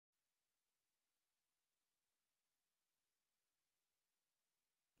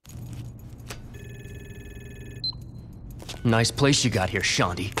Nice place you got here,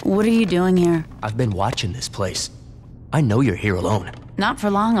 Shandi. What are you doing here? I've been watching this place. I know you're here alone. Not for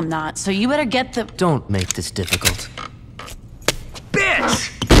long, I'm not, so you better get the— Don't make this difficult. Bitch!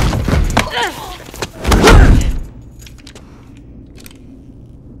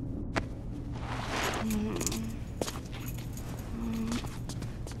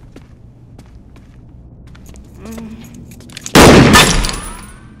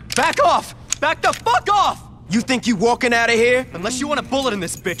 Back off! Back the fuck off! You think you walking out of here? Unless you want a bullet in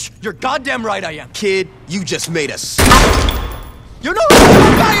this bitch, you're goddamn right I am. Kid, you just made us. You know who the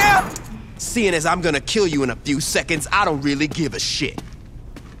fuck I am? Seeing as I'm gonna kill you in a few seconds, I don't really give a shit.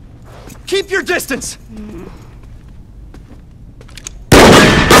 Keep your distance!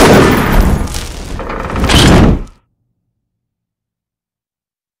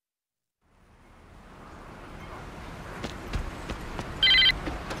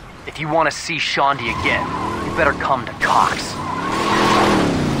 If you want to see Shandi again, you better come to Cox.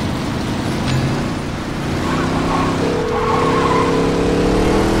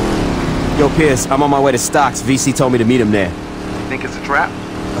 Yo, Pierce, I'm on my way to Stocks. VC told me to meet him there. Think it's a trap?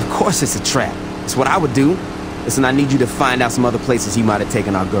 Of course it's a trap. It's what I would do. Listen, I need you to find out some other places he might have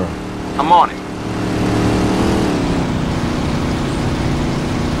taken our girl. I'm on it.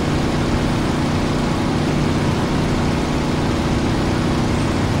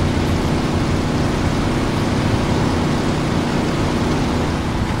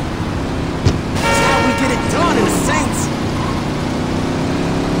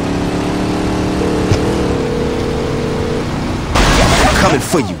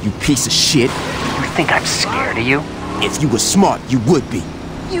 For you, you piece of shit. You think I'm scared of you? If you were smart, you would be.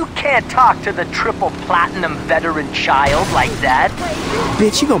 You can't talk to the triple platinum veteran child like that.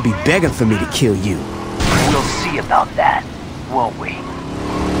 Bitch, you gonna be begging for me to kill you. We'll see about that, won't we?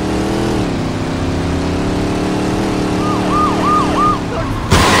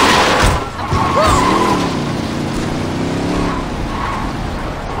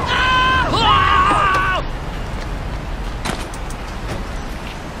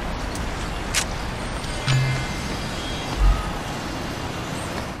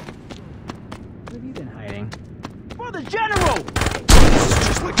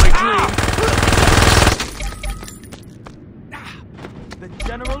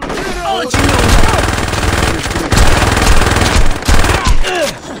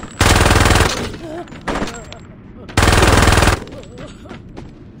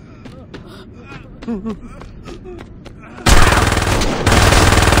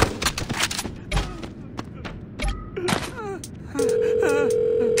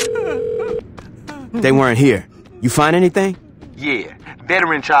 They weren't here. You find anything? Yeah.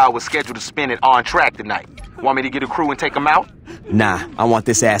 Veteran child was scheduled to spend it on track tonight. Want me to get a crew and take him out? Nah, I want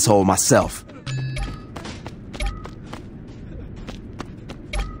this asshole myself.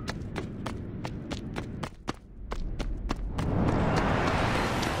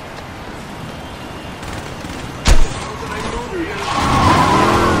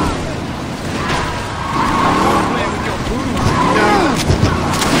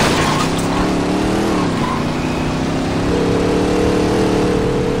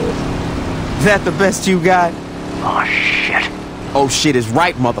 That the best you got? Oh, shit. Oh, shit is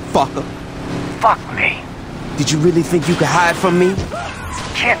right, motherfucker. Fuck me. Did you really think you could hide from me?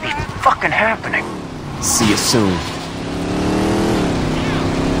 Can't be fucking happening. See you soon.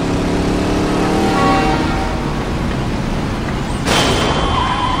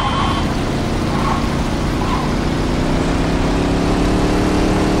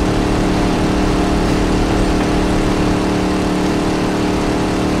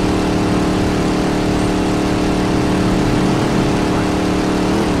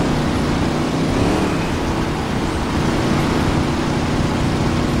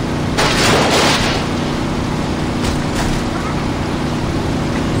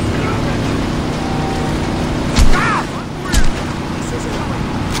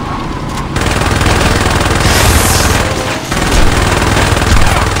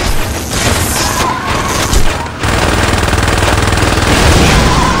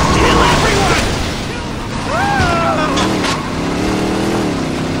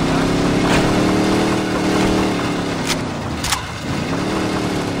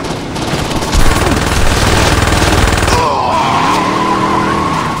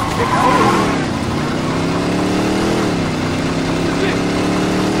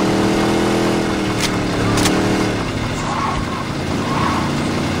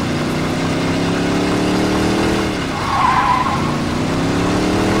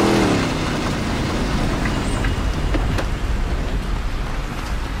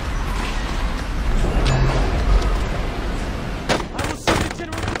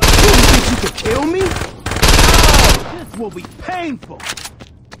 painful.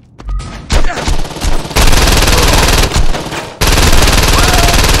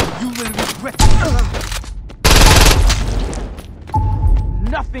 You will regret it.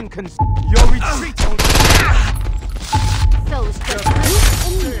 Nothing can. Your retreat. So straight.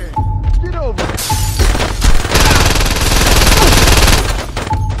 Get over it.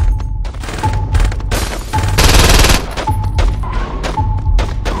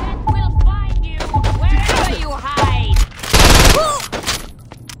 We'll find you wherever you hide.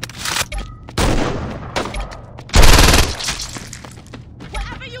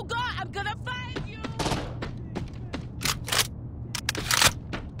 Wherever you go, I'm gonna find you.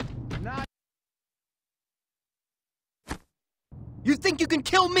 You think you can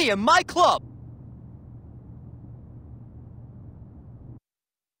kill me in my club?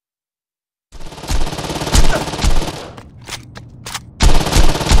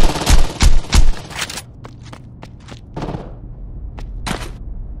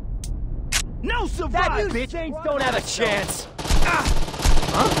 No survive, that bitch! Saints don't have a chance! Huh?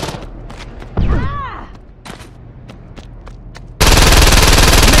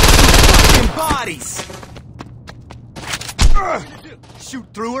 Fucking bodies! Shoot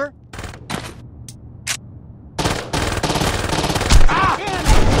through her?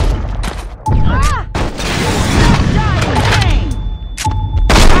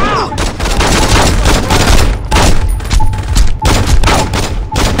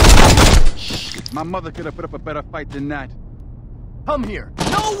 My mother could have put up a better fight than that. Come here.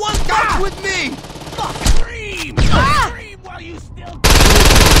 No one goes with me! Fuck! Scream! Scream while you still...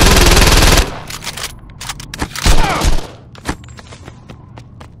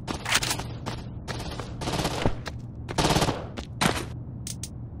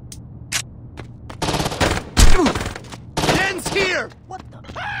 It ends here! What the...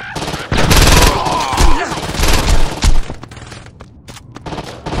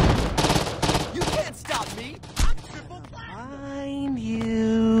 You can't stop me! I'm triple black! Find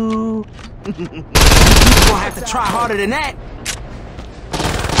you. You're gonna have to try harder than that.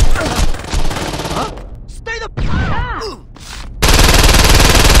 Huh? Stay the...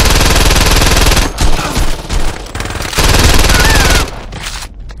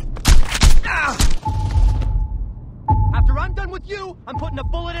 After I'm done with you, I'm putting a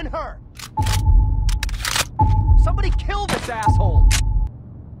bullet in her. Somebody kill this asshole.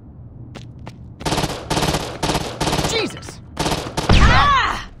 Jesus.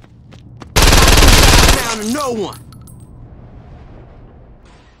 Down to no one.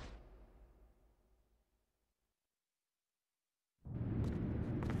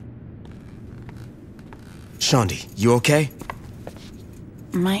 Shaundi, you okay?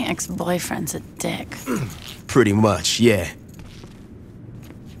 My ex-boyfriend's a dick. Pretty much, yeah.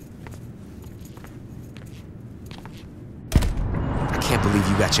 I can't believe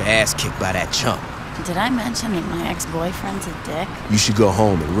you got your ass kicked by that chump. Did I mention that my ex-boyfriend's a dick? You should go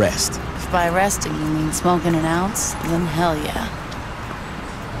home and rest. If by resting you mean smoking an ounce, then hell yeah.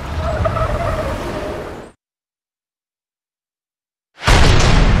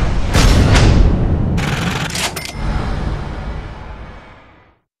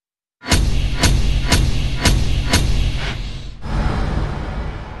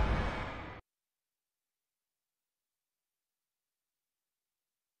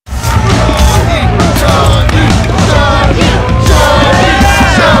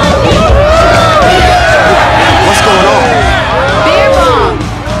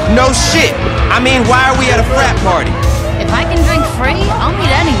 No shit! I mean, why are we at a frat party? If I can drink free, I'll meet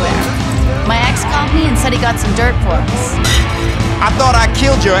anywhere. My ex called me and said he got some dirt for us. I thought I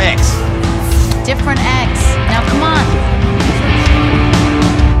killed your ex. Different ex. Now come on.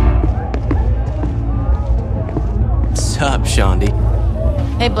 What's up, Shaundi?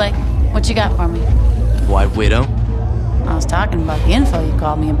 Hey Blake, what you got for me? White Widow? I was talking about the info you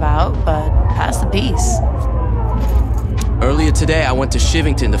called me about, but pass the peace. Earlier today, I went to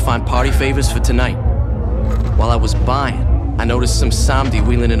Shivington to find party favors for tonight. While I was buying, I noticed some Samdi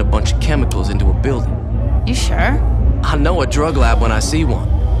wheeling in a bunch of chemicals into a building. You sure? I know a drug lab when I see one.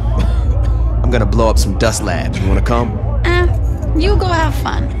 I'm gonna blow up some dust labs. You wanna come? You go have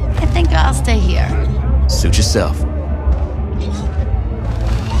fun. I think I'll stay here. Suit yourself.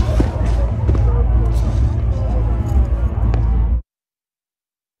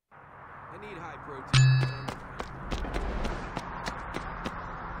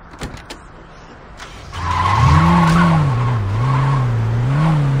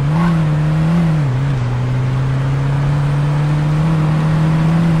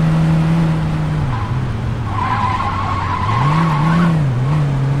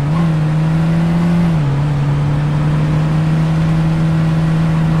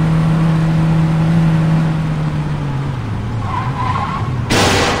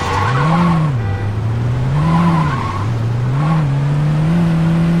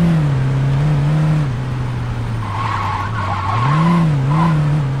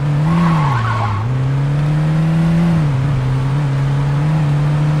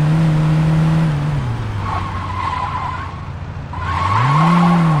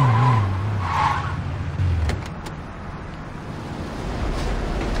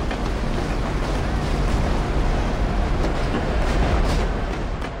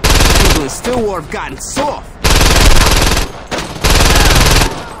 in Stillwater have gotten soft.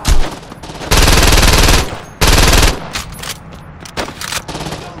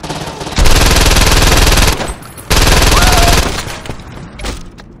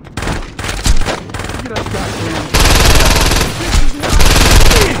 Get up, goddamn.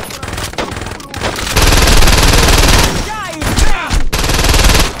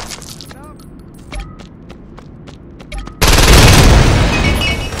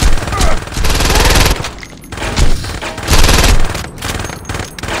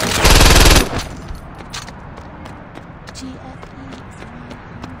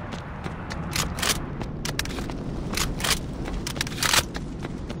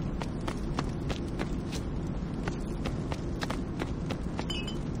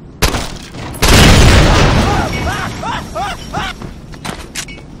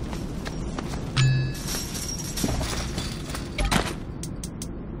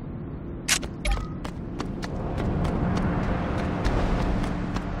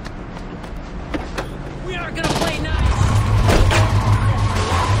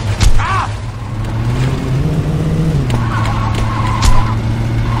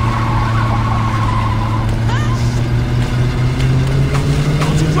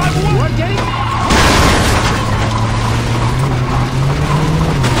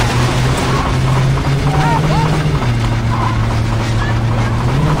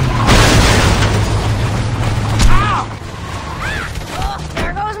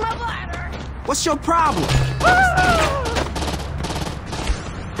 What's your problem? I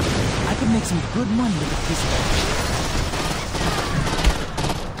could make some good money with a piece of that.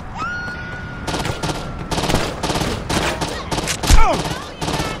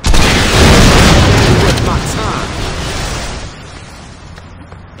 My time.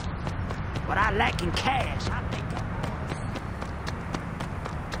 But I lack in cash. I think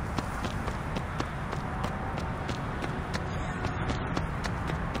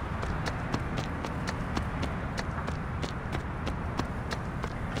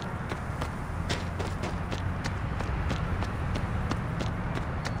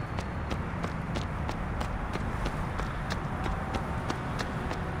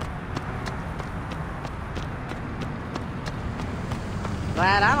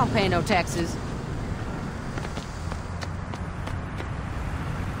Glad I don't pay no taxes.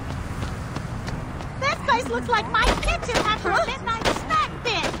 This place looks like my kitchen after a midnight snack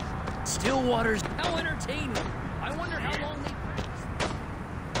binge. Stillwater's how entertaining. I wonder how long they practiced.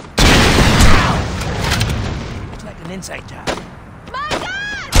 It's like an inside job. My God!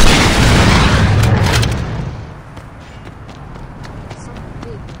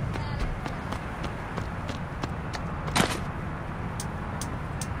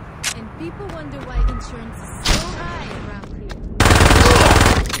 And people wonder why insurance is so high around here.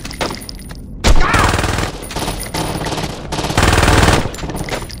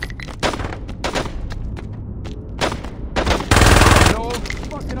 No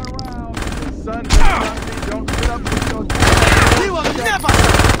fucking around. The sun's out. Don't sit up with your... We will never!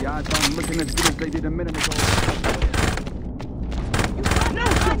 Yeah, I'm looking as good as they did a minute ago. No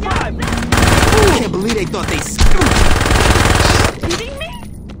survive! I can't believe they thought they... Kidding me?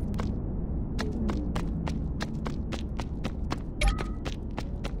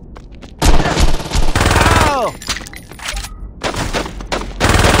 Oh!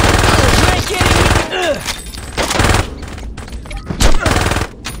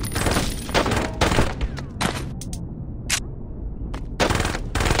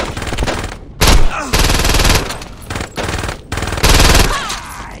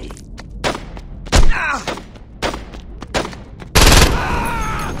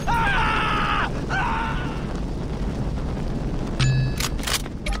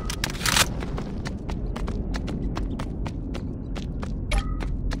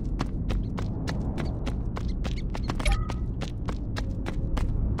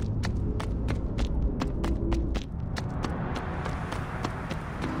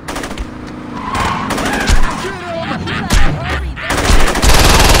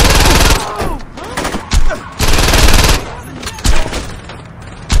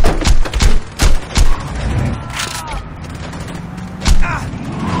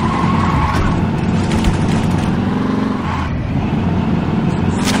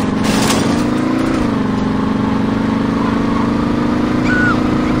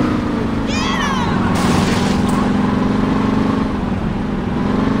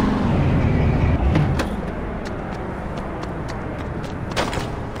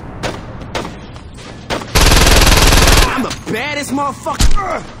 Baddest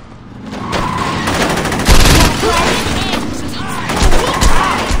motherfucker!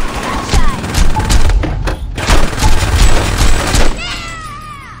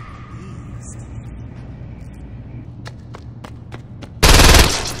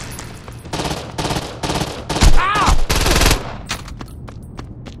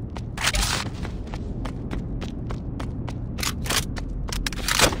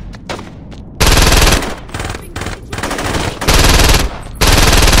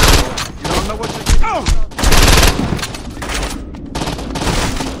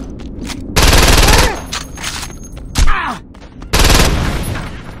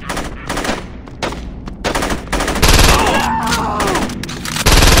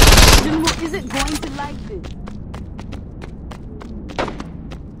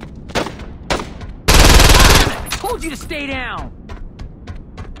 told you to stay down!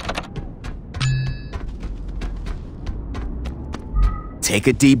 Take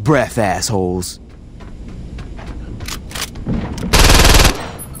a deep breath, assholes.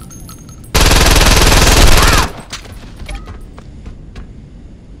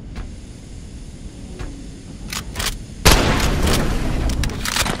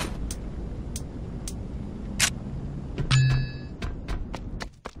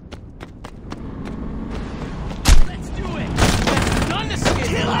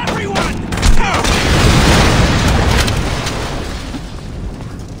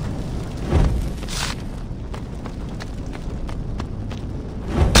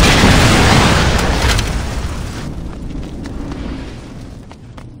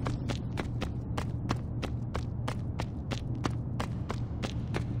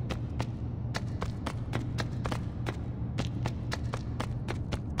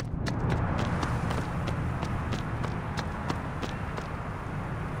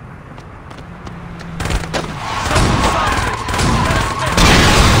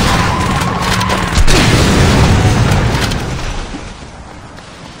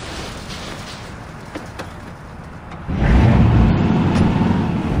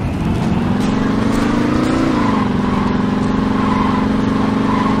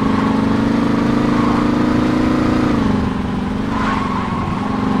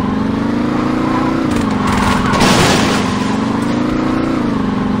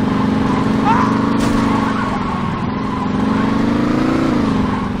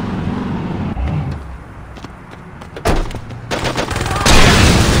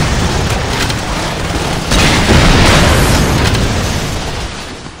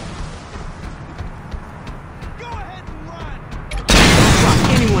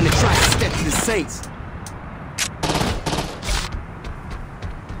 Saints.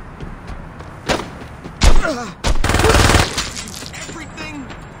 Everything.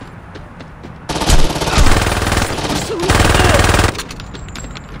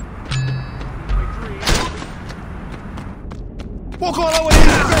 Walk all the way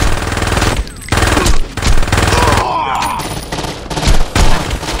in.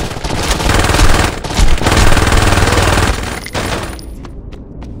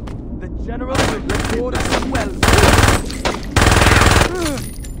 General will report as well.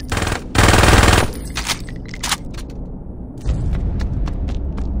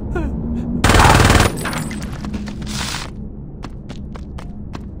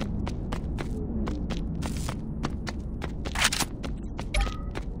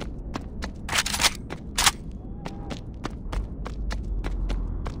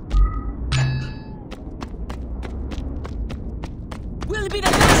 Will it be the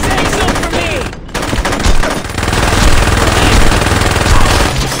last say so for me?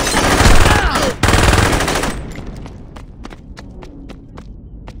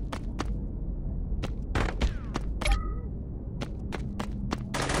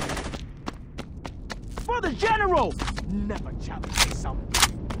 For the general! Never challenge something.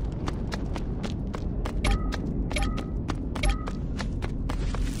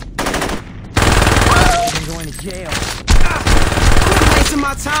 I'm going to jail. Quit wasting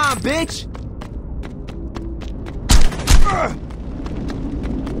my time, bitch!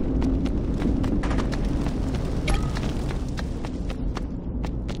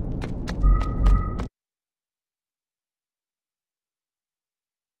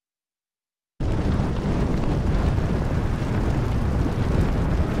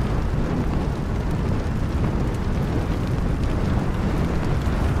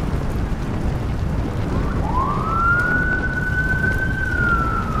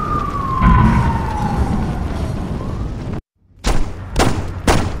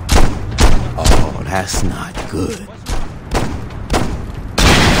 That's not good.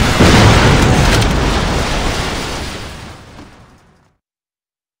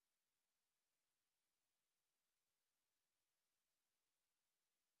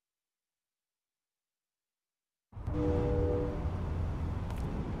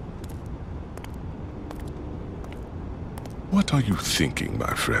 What are you thinking,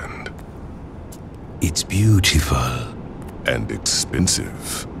 my friend? It's beautiful. And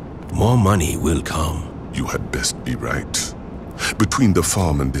expensive. More money will come. You had best be right. Between the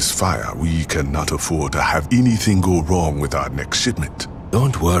farm and this fire, we cannot afford to have anything go wrong with our next shipment.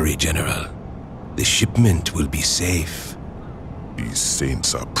 Don't worry, General. The shipment will be safe. These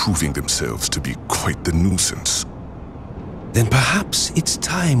saints are proving themselves to be quite the nuisance. Then perhaps it's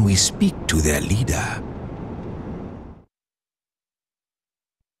time we speak to their leader.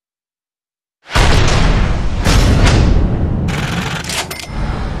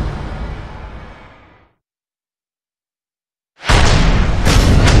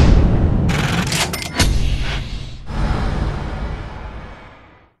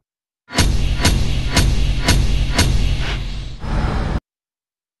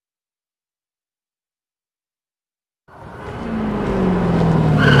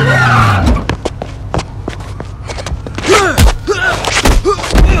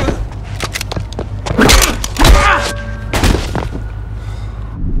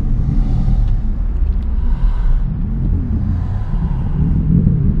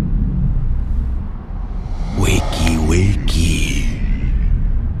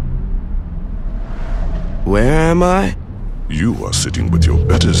 Where am I? You are sitting with your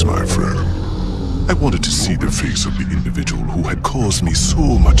betters, my friend. I wanted to see the face of the individual who had caused me so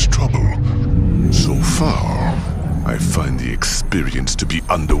much trouble. So far, I find the experience to be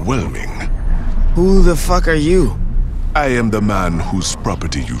underwhelming. Who the fuck are you? I am the man whose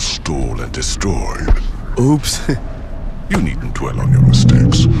property you stole and destroyed. Oops. You needn't dwell on your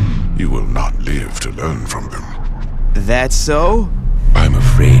mistakes. You will not live to learn from them. That's so? I'm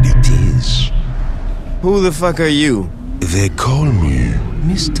afraid it is. Who the fuck are you? They call me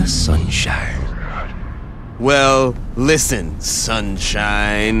Mr. Sunshine. Well, listen,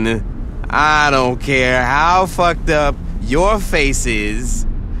 Sunshine. I don't care how fucked up your face is.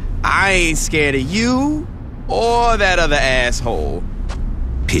 I ain't scared of you or that other asshole.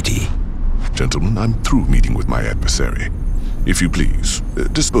 Pity. Gentlemen, I'm through meeting with my adversary. If you please,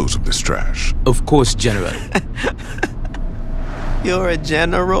 dispose of this trash. Of course, General. You're a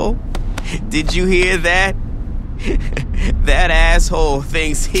general? Did you hear that? That asshole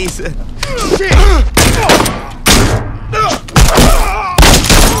thinks he's a... Shit!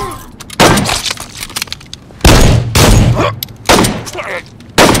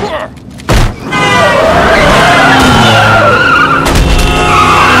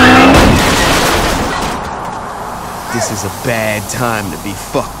 This is a bad time to be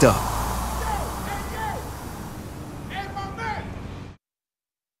fucked up.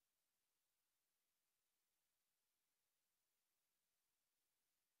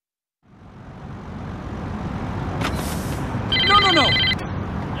 No.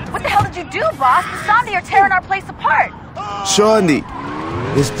 What the hell did you do, boss? The zombie are tearing our place apart. Shawnee,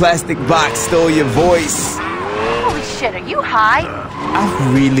 this plastic box stole your voice. Holy shit, are you high?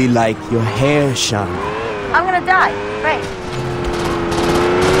 I really like your hair, Shawnee. I'm gonna die. Great.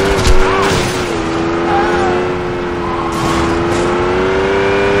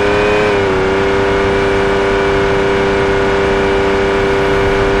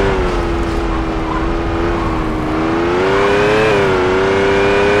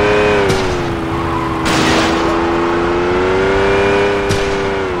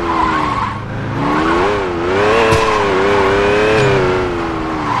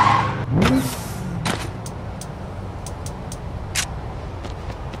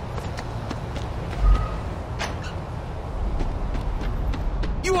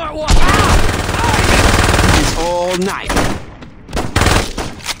 You aren't walking. It's all night.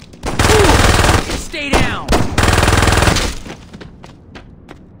 Stay down.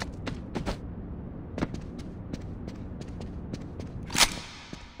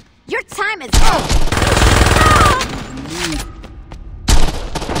 Your time is up.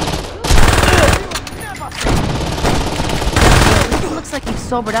 Looks like you've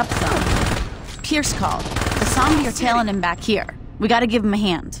sobered up some. Pierce called. The zombie are tailing him back here. We gotta give him a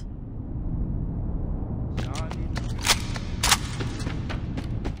hand.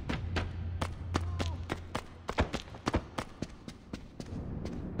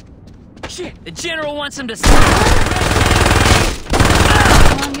 Shit, the general wants him to stop.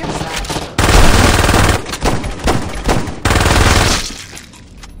 I'm on your side.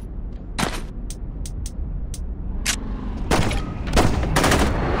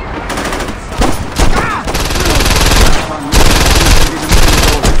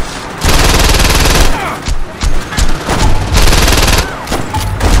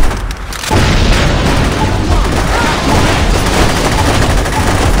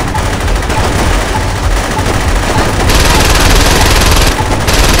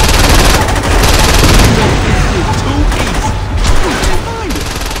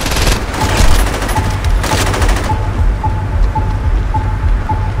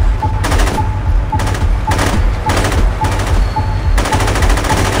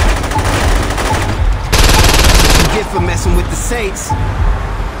 For messing with the Saints.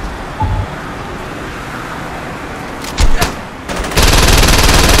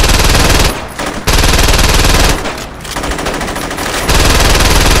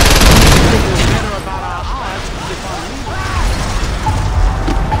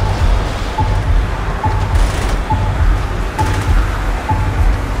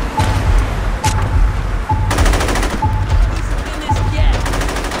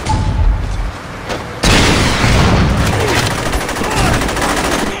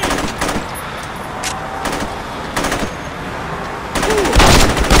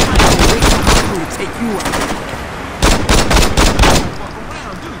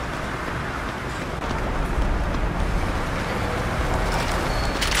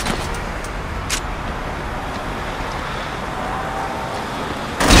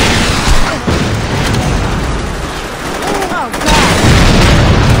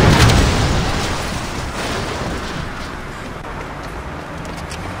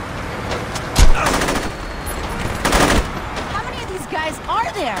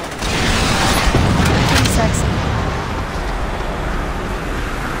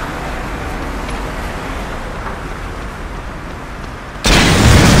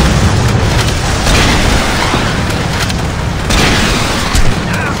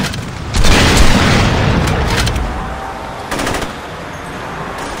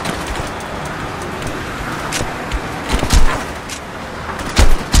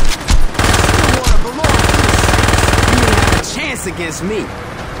 case against me.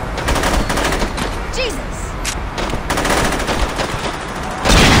 Jesus!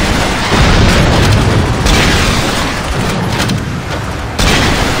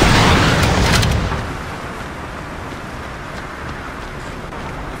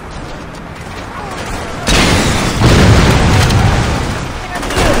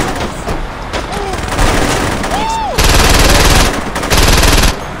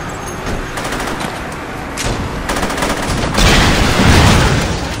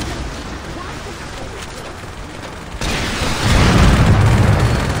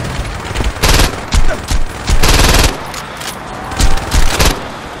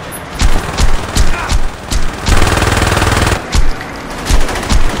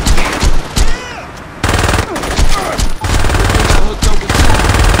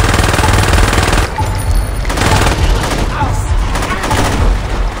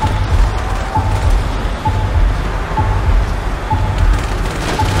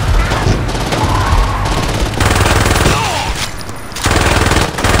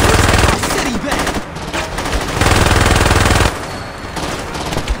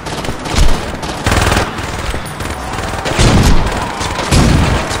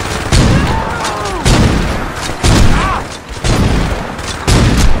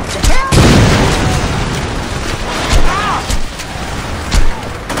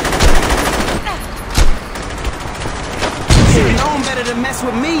 To mess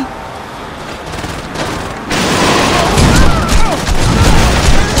with me.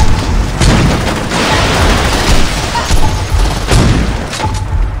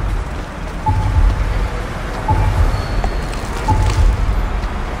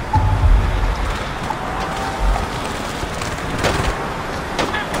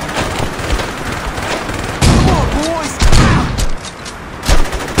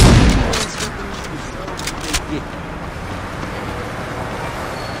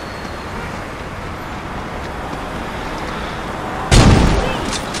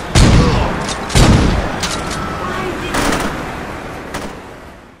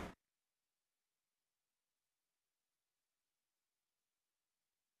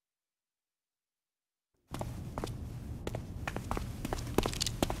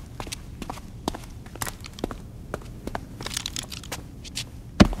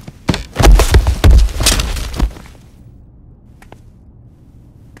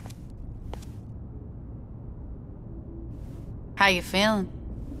 How you feeling?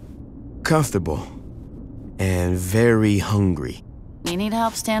 Comfortable. And very hungry. You need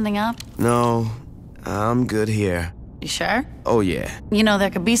help standing up? No, I'm good here. You sure? Oh, yeah. You know, there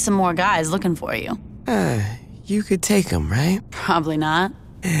could be some more guys looking for you. You could take them, right? Probably not.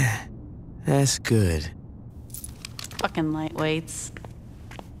 Yeah, that's good. Fucking lightweights.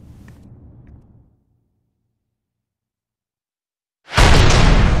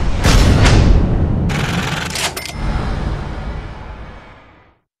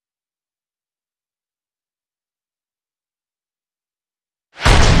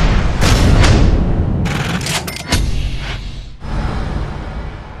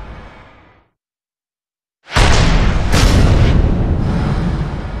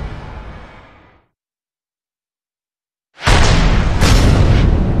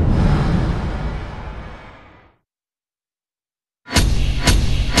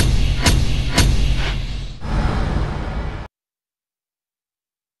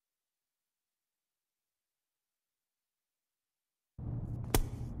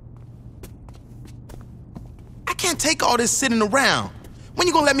 I can't take all this sitting around. When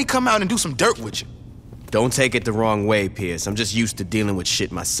you gonna let me come out and do some dirt with you? Don't take it the wrong way, Pierce. I'm just used to dealing with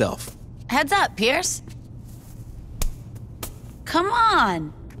shit myself. Heads up, Pierce. Come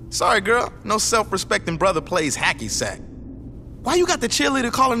on. Sorry, girl. No self-respecting brother plays hacky sack. Why you got the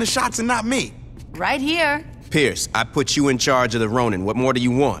cheerleader calling the shots and not me? Right here. Pierce, I put you in charge of the Ronin. What more do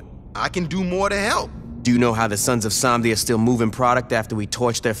you want? I can do more to help. Do you know how the Sons of Samdi are still moving product after we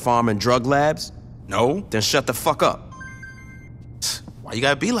torched their farm and drug labs? No. Then shut the fuck up. Why you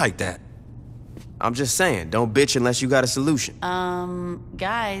gotta be like that? I'm just saying, don't bitch unless you got a solution.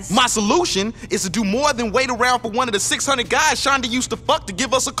 Guys. My solution is to do more than wait around for one of the 600 guys Shonda used to fuck to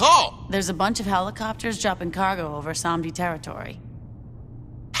give us a call. There's a bunch of helicopters dropping cargo over Samdi territory.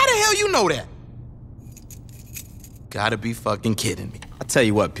 How the hell you know that? Gotta be fucking kidding me. I'll tell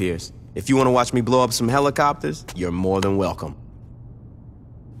you what, Pierce. If you want to watch me blow up some helicopters, you're more than welcome.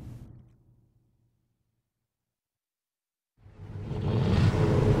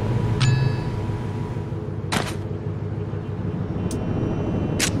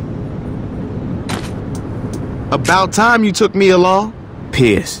 About time you took me along.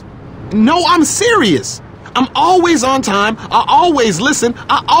 Pierce. No, I'm serious. I'm always on time, I always listen,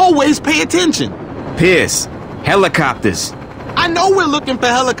 I always pay attention. Pierce, helicopters. I know we're looking for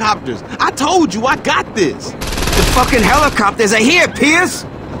helicopters. I told you I got this. The fucking helicopters are here, Pierce!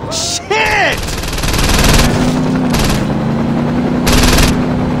 Shit!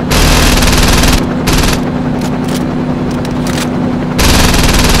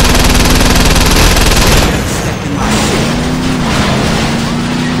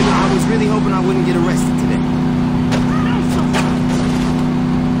 I was really hoping I wouldn't get arrested today.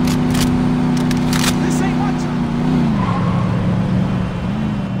 This ain't my time.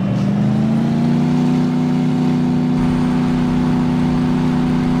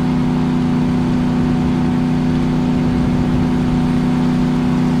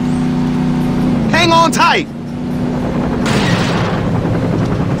 Hang on tight.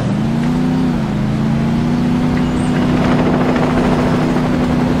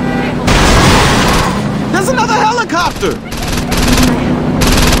 There's another helicopter.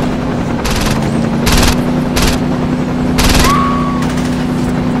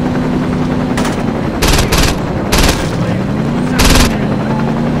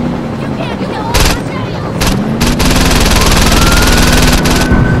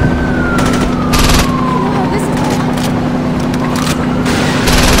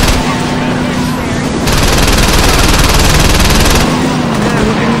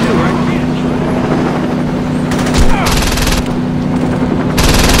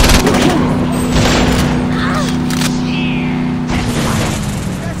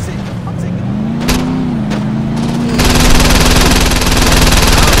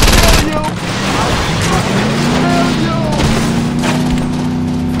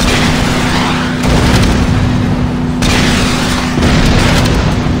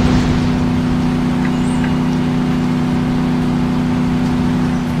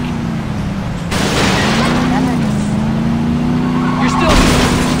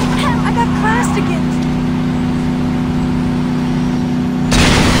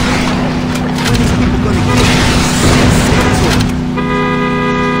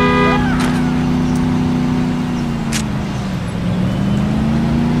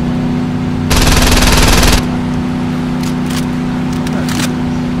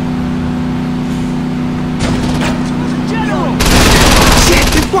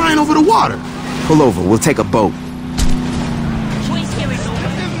 Flying over the water. Pull over, we'll take a boat.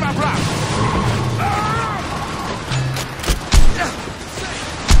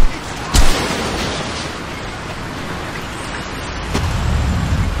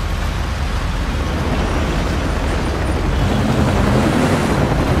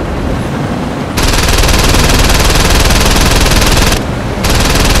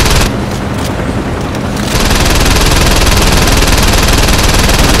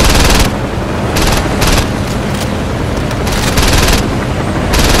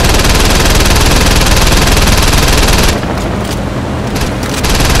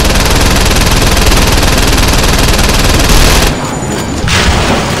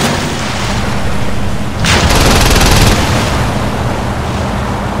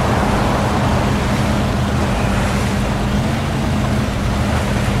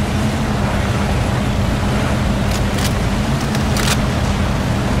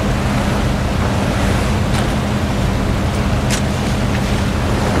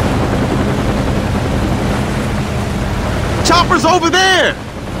 Chopper's over there!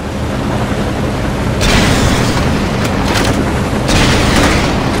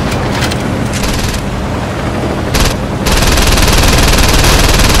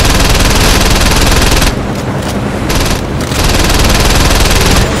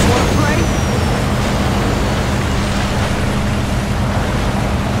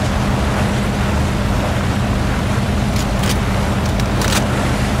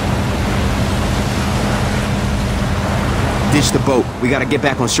 Ditch the boat. We gotta get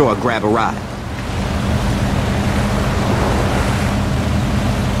back on shore and grab a ride.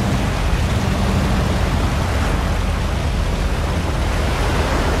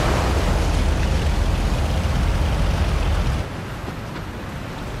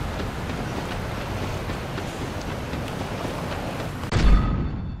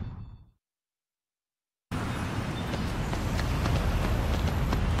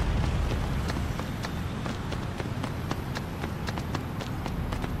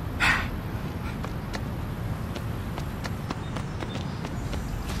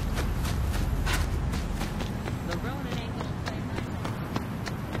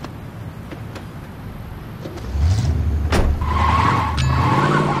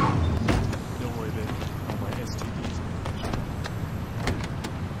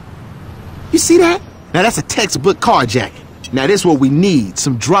 You see that? Now that's a textbook carjacking. Now this is what we need,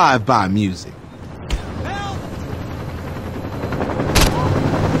 some drive-by music.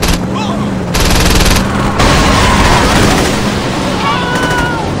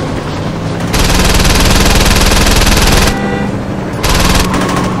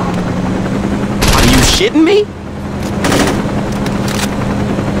 Are you shitting me?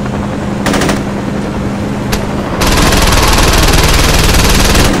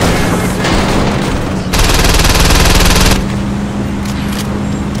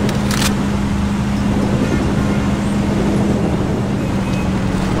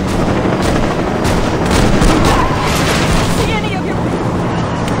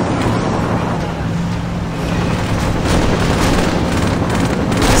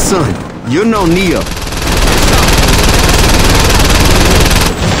 Son, you're no Neo.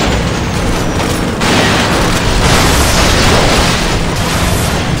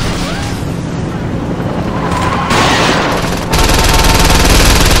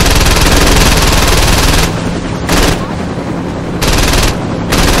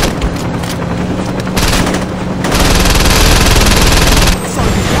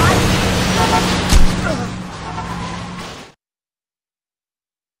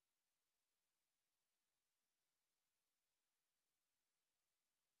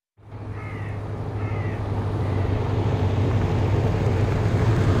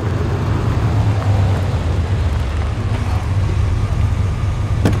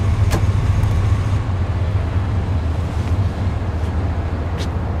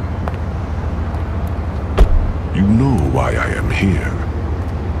 You know why I am here.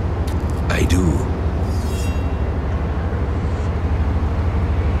 I do.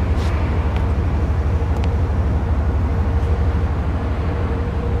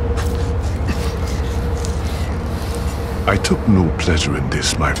 I took no pleasure in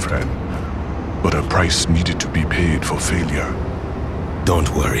this, my friend. But a price needed to be paid for failure. Don't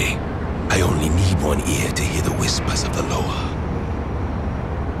worry. I only need one ear to hear the whispers of the Loa.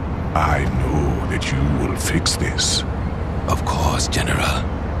 I know that you will fix this. Of course, General.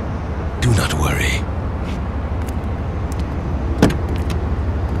 Do not worry.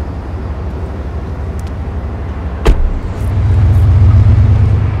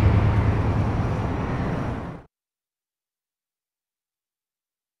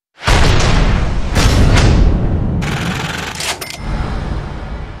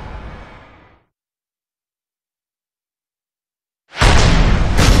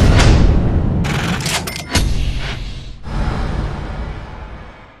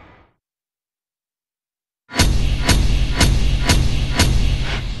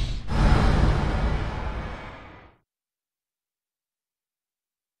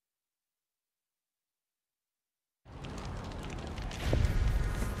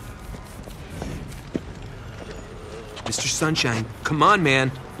 Mr. Sunshine, come on, man.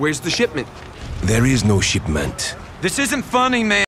 Where's the shipment? There is no shipment. This isn't funny, man.